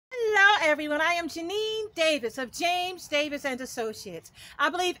everyone. I am Janine Davis of James Davis and Associates. I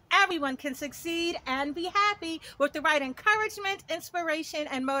believe everyone can succeed and be happy with the right encouragement, inspiration,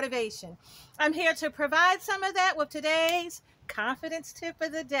 and motivation. I'm here to provide some of that with today's confidence tip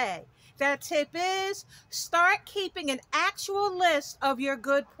of the day. That tip is start keeping an actual list of your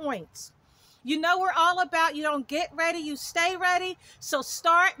good points. You know we're all about you don't get ready, you stay ready. So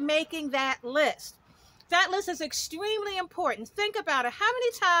start making that list. That list is extremely important. Think about it. How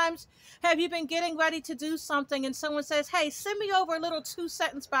many times have you been getting ready to do something and someone says, hey, send me over a little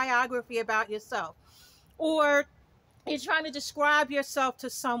 2-sentence biography about yourself? Or you're trying to describe yourself to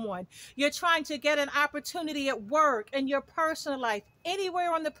someone. You're trying to get an opportunity at work, in your personal life,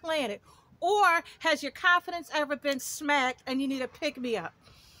 anywhere on the planet. Or has your confidence ever been smacked and you need a pick-me-up?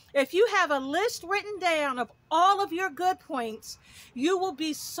 If you have a list written down of all of your good points, you will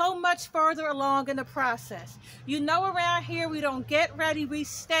be so much further along in the process. You know around here we don't get ready, we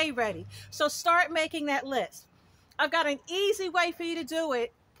stay ready. So start making that list. I've got an easy way for you to do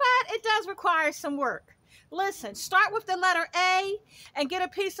it, but it does require some work. Listen, start with the letter A and get a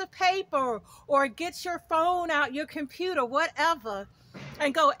piece of paper or get your phone out, your computer, whatever,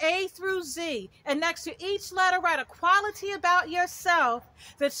 and go A through Z. And next to each letter, write a quality about yourself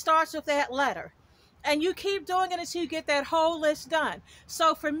that starts with that letter. And you keep doing it until you get that whole list done.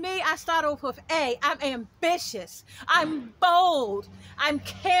 So for me, I start off with A. I'm ambitious. I'm bold. I'm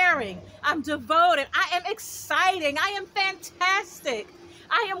caring. I'm devoted. I am exciting. I am fantastic.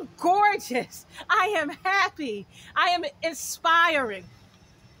 I am gorgeous. I am happy. I am inspiring.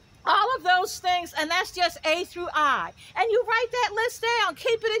 All of those things, and that's just A through I. And you write that list down.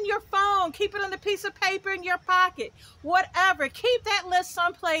 Keep it in your phone. Keep it on a piece of paper in your pocket. Whatever. Keep that list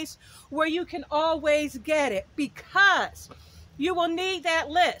someplace where you can always get it, because you will need that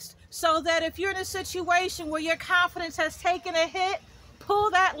list so that if you're in a situation where your confidence has taken a hit,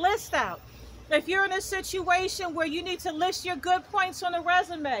 pull that list out. If you're in a situation where you need to list your good points on a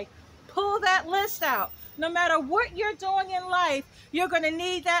resume, pull that list out. No matter what you're doing in life, you're going to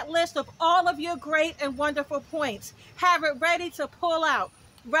need that list of all of your great and wonderful points. Have it ready to pull out.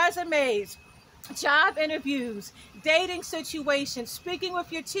 Resumes, job interviews, dating situations, speaking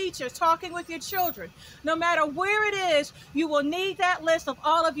with your teachers, talking with your children. No matter where it is, you will need that list of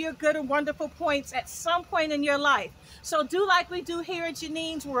all of your good and wonderful points at some point in your life. So do like we do here in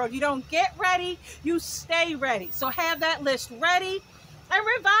Janine's World. You don't get ready, you stay ready. So have that list ready and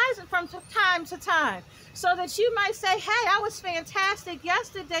revise it from time to time so that you might say, hey, I was fantastic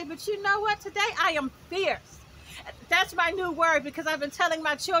yesterday, but you know what? Today I am fierce. That's my new word, because I've been telling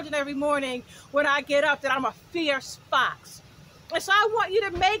my children every morning when I get up that I'm a fierce fox. And so I want you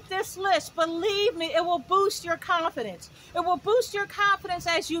to make this list. Believe me, it will boost your confidence. It will boost your confidence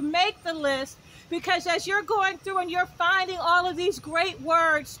as you make the list, because as you're going through and you're finding all of these great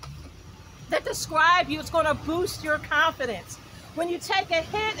words that describe you, it's going to boost your confidence. When you take a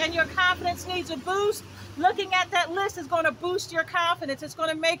hit and your confidence needs a boost, looking at that list is going to boost your confidence. It's going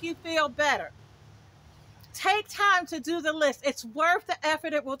to make you feel better. Take time to do the list. It's worth the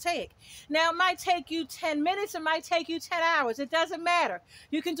effort it will take. Now, it might take you 10 minutes. It might take you 10 hours. It doesn't matter.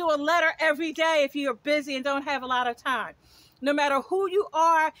 You can do a letter every day if you're busy and don't have a lot of time. No matter who you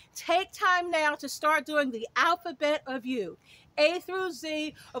are, take time now to start doing the alphabet of you. A through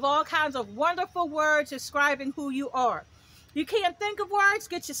Z of all kinds of wonderful words describing who you are. You can't think of words?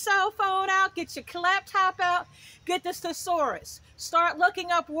 Get your cell phone out, get your laptop out, get this thesaurus. Start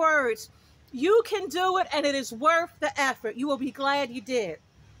looking up words. You can do it, and it is worth the effort. You will be glad you did.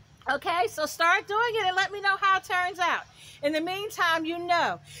 Okay, so start doing it and let me know how it turns out. In the meantime, you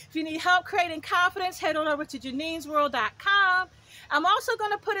know, if you need help creating confidence, head on over to Janine'sWorld.com. I'm also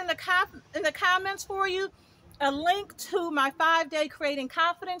going to put in the comments for you a link to my 5-day Creating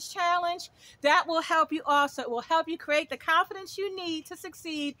Confidence Challenge. That will help you also. It will help you create the confidence you need to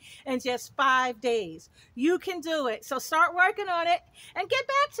succeed in just 5 days. You can do it. So start working on it and get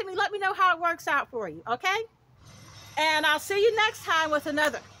back to me. Let me know how it works out for you, okay? And I'll see you next time with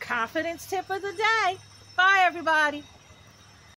another confidence tip of the day. Bye, everybody.